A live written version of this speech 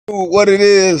what it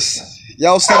is.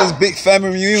 Y'all see this big family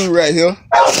reunion right here.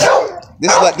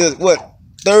 This is like the, what,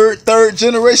 third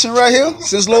generation right here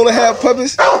since Lola had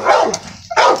puppies.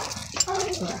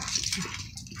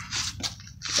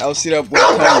 Y'all see that boy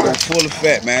Congo full of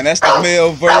fat, man. That's the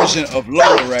male version of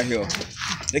Lola right here.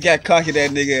 They got cocky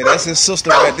that nigga. That's his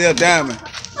sister right there, Diamond.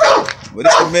 But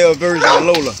it's the male version of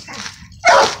Lola.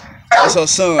 That's her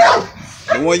son.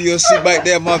 The one you'll see back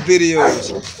there in my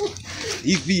videos.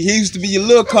 He used to be a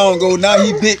little Congo, now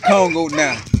he big Congo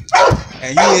now.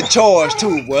 And he in charge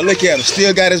too, boy. Look at him.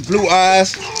 Still got his blue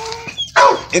eyes.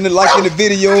 In the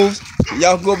videos.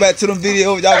 Y'all can go back to them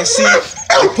videos, y'all can see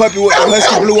the puppy with the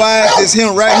husky blue eyes. It's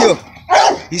him right here.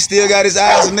 He still got his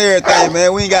eyes and everything,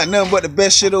 man. We ain't got nothing but the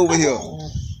best shit over here.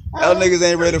 Y'all niggas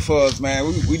ain't ready for us, man.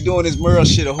 We doing this Merle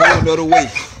shit a whole nother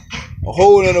way. A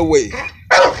whole nother way.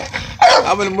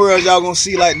 How many Merles y'all gonna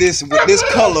see like this with this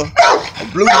color, a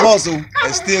blue muzzle,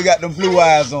 and still got them blue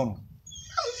eyes on them?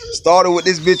 Started with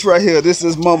this bitch right here. This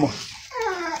is Mama.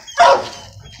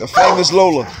 The famous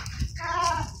Lola.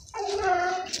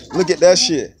 Look at that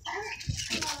shit.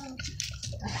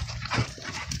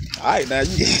 Alright, now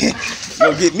you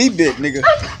gonna get me big, nigga.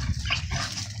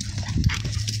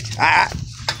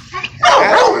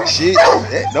 Shit.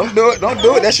 Don't do it. Don't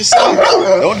do it. That's your son.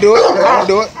 Don't do it. Don't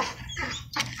do it.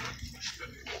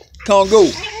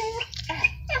 Congo.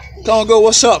 Congo,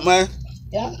 what's up, man?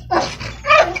 Yeah.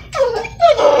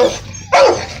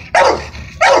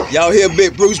 Y'all hear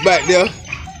Big Bruce back there?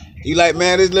 He like,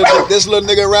 man, this little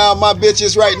nigga around my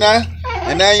bitches right now,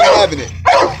 and I ain't having it.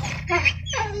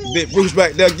 Big Bruce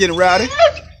back there getting rowdy.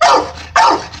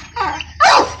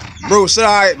 Bruce, it's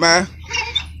alright, man.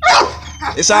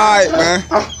 It's alright, man.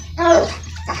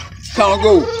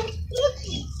 Congo.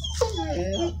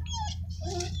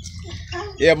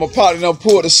 Yeah, my partner done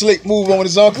pulled a slick move on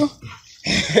his uncle.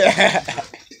 I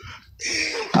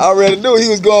already knew he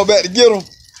was going back to get him.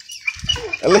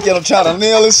 And look at him trying to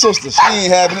nail his sister. She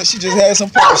ain't having it. She just had some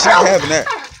puppies. She ain't having that.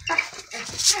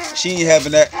 She ain't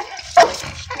having that.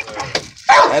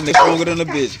 That nigga stronger than a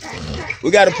bitch.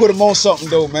 We got to put him on something,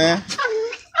 though, man.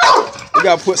 We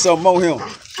got to put something on him.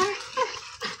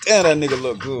 Damn, that nigga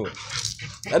look good.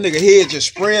 That nigga head just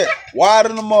spread wider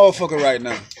than a motherfucker right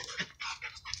now.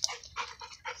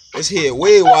 His head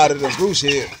way wider than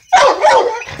Bruce's head.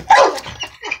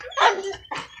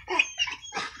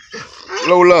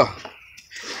 Lola.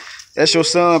 That's your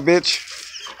son, bitch.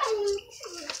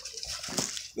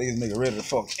 These niggas ready to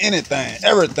fuck anything,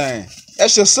 everything.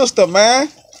 That's your sister, man.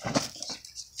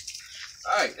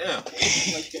 Alright, damn.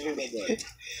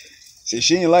 See,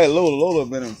 she ain't like Lola. Lola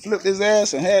been flipped his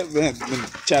ass and had been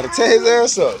trying to tear his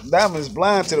ass up. Diamond is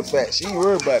blind to the fact. She ain't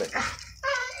worried about it.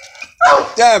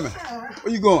 Diamond,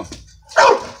 where you going?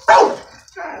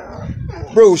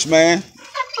 Bruce, man.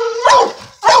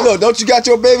 Look, don't you got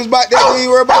your babies back there? You ain't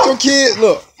worried about your kids?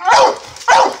 Look.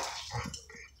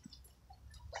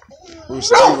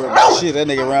 Bruce ain't worried about shit. That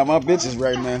nigga around my bitches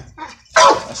right now.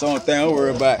 That's the only thing I'm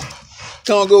worried about.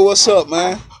 Congo, what's up,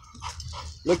 man?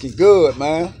 Looking good,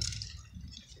 man.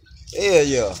 Yeah,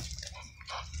 yeah.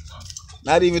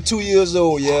 Not even 2 years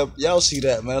old, yeah. Y'all see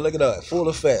that, man. Look at that. Full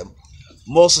of fat.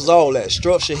 Muscles, all that.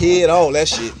 Structure, head, all that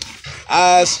shit.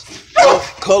 Eyes,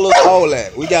 colors, all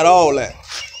that. We got all that.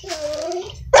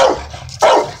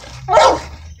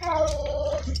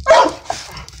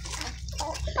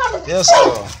 Yes,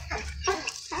 sir.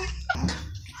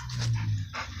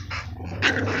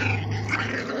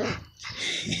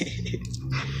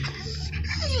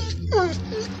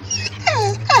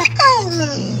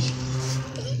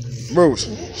 Bruce,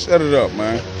 shut it up,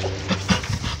 man.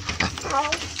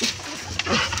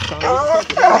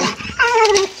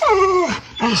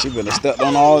 She been stepped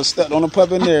on the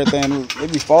puppy and everything. They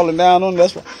be falling down on them.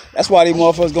 That's why these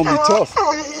motherfuckers gonna be tough.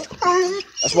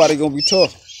 That's why they gonna be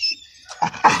tough.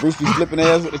 Bruce be flipping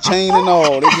their ass with the chain and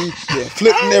all. They be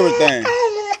flipping everything.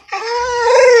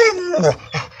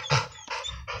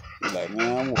 He's like,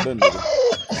 man, I want that nigga.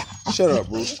 Shut up,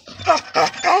 Bruce.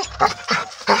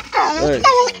 Hey.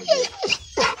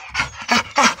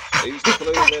 They used to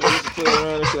play, man. They used to play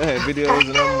around and shit. I had videos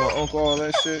and my uncle, all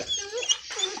that shit.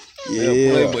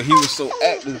 Yeah. Play, but he was so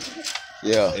active.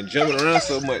 Yeah. And jumping around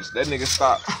so much, that nigga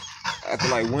stopped after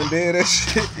like one day of that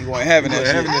shit. He wasn't having that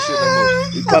shit. No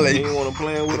more. He probably ain't want to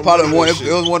play with him.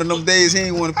 It was one of them days he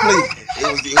ain't want to play. It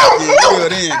was real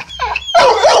then.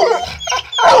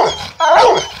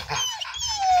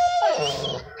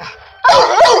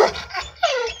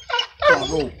 Come on,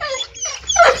 go.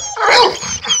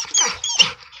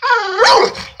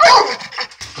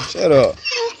 Shut up,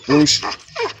 Bruce.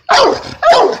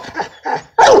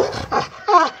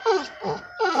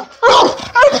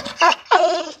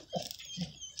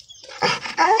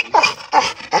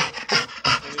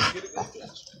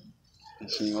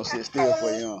 Sit still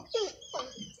for you, huh?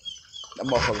 That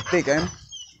motherfucker thick, ain't it?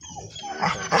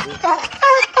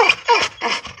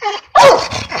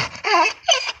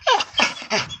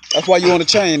 That's why you on the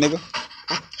chain, nigga.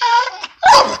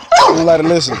 You don't like to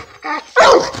listen.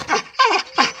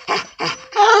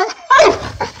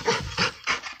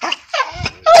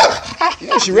 You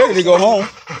know she ready to go home.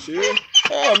 She is?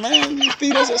 Yeah, man. You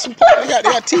feed us at some point. They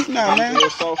got teeth now, man.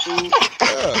 Soft food.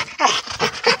 Yeah.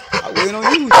 I wait on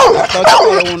you. I thought you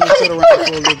wanted to sit around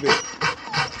for a little bit.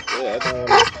 Yeah, I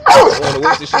want to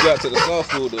wait till she got to the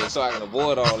soft food so I can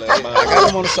avoid all that. I got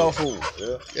them on the soft food.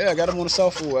 Yeah, I got them on the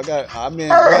soft food. I ain't been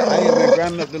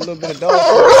grinding up the little bit of dog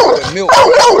food with milk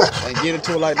and get it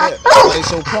to her like that. That's why they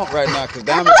so plump right now. Cause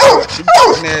Diamond,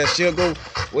 she'll go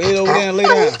way over there and lay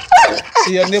down.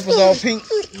 See her nipples all pink.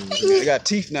 They got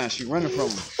teeth now. She running from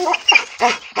them.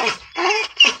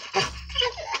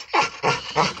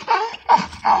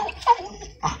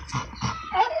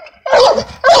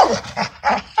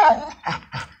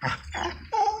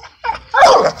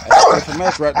 Perfect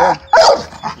match right there.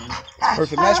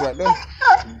 Perfect match right there.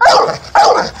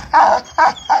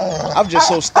 I'm just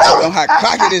so stuck on how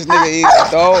cocky this nigga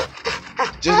is, dog.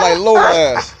 Just like Lola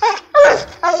ass.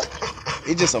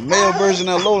 He just a male version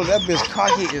of Lola. That bitch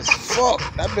cocky as fuck.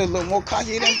 That bitch look more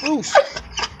cocky than Bruce.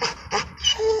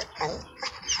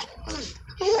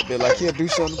 That bitch like he'll do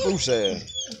something to Bruce ass.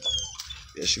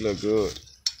 Yeah, she look good.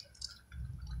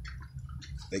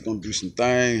 They gonna do some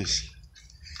things.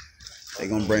 They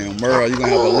gonna bring a Merle. You gonna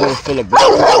have a little full of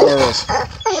Merles.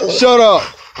 Shut up.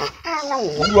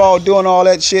 You all doing all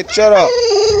that shit. Shut up.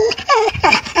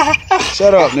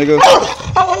 Shut up, nigga.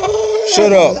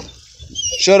 Shut up.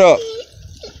 Shut up.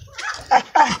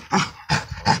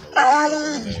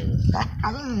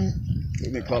 We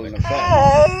been calling her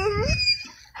fat.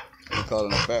 We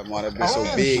calling her fat, man. That bitch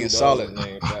so big and solid.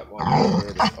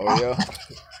 Oh yeah.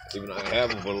 Even though I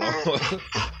haven't for long.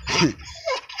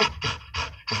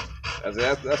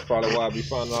 That's probably why I be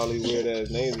finding all these weird ass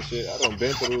names and shit. I done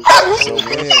been through so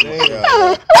many names.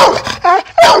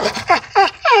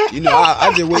 You know,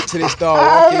 I just wait till they start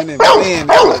walking and playing.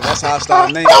 That's how I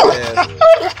start naming her.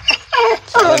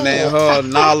 So I name her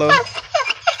Nala.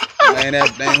 Name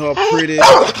her Pretty. The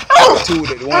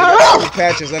one that got 2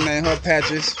 patches, I name her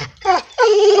Patches.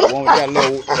 The one with that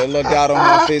little dot on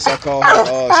her face, I call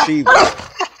her Sheba.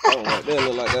 That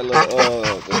look like that little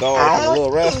the dog from the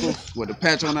Little Rascal with the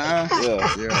patch on the eye.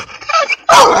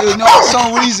 Yeah. You know, for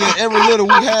some reason, every litter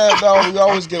we have, dog, we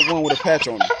always get one with a patch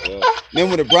on it. Yeah. Then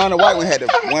with the brown and white, we had the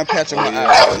one patch on the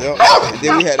eye. Yeah. And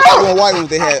then we had the 2 and white ones.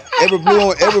 They had every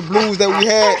blues that we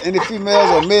had, and the females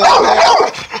or males we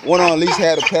had, one on at least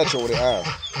had a patch over the eye.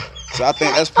 So I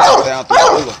think that's passed down through the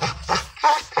color.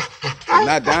 And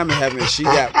not Diamond having it, she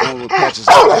got one with patches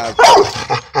on the eye.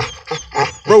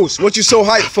 Bruce, what you so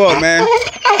hyped for, man?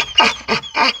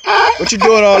 What you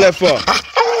doing all that for?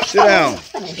 Sit down.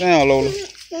 Sit down, Lola.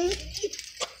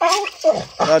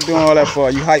 What you doing all that for?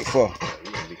 You hyped for?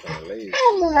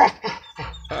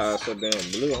 So damn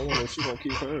blue. I wonder if she gonna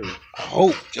keep hers. I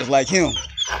hope, just like him.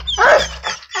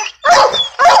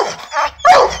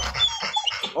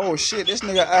 Oh shit, this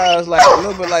nigga eyes like a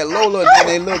little bit like Lola and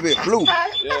they a little bit blue.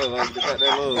 Yeah, like they got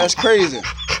that little. That's crazy.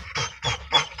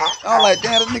 I'm like,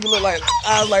 damn, this nigga look like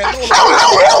eyes like Lola.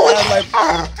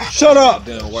 Shut up.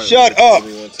 Shut up.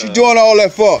 What you doing all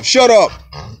that for? Shut up.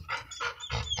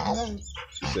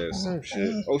 She said some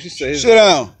shit. Oh, she said sit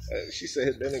down. She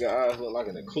said that nigga eyes look like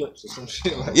an eclipse or some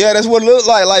shit like that. Yeah, that's what it looked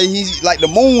like. Like he's like the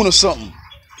moon or something.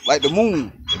 Like the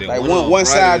moon. Like one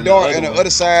side dark and the other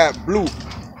side blue.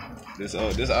 This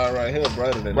eye right here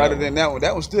brighter than that one.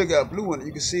 That one still got blue in it.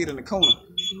 You can see it in the corner.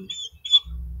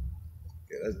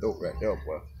 Yeah, that's dope right there, boy.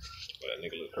 Well, that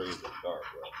nigga look crazy in the dark,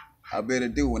 bro. I bet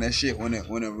it do when that shit when it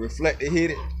reflector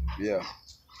hit it. Yeah.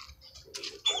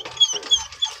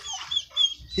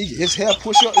 His hair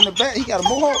push up in the back. He got a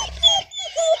mohawk.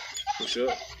 Push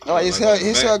up. No, his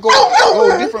hair go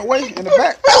a different way in the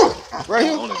back. Right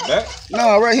here. On his back?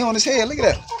 No, right here on his head. Look at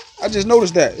that. I just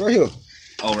noticed that right here.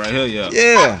 Oh, right here, yeah.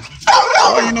 Yeah.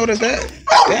 Oh, you noticed that?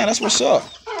 Damn, that's what's up.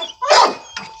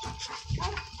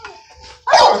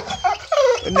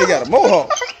 That nigga got a mohawk.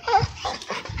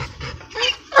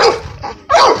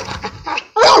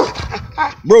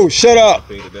 Bro, shut up.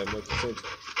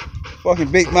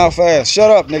 Fucking big mouth ass.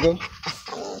 Shut up, nigga.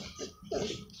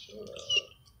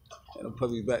 And the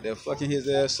puppy back there fucking his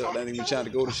ass up. That ain't even trying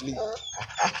to go to sleep.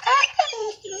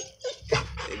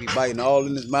 They be biting all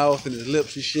in his mouth and his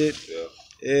lips and shit.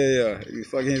 Yeah. They be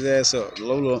fucking his ass up.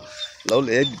 Lola,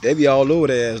 they be all over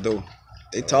their ass though.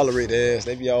 They tolerate their ass.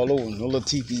 They be all over. No little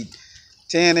teeth be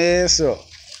tearing their ass up.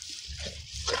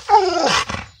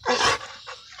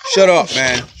 Shut up,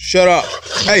 man. Shut up.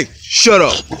 Hey, shut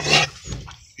up.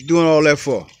 You doing all that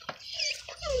for?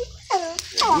 Yeah,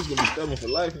 he's gonna be stubborn for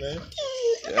life, man.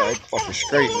 Yeah, it's fucking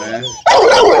straight, man.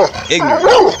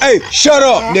 Ignorant. Hey, shut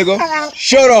up, nigga.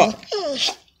 Shut up.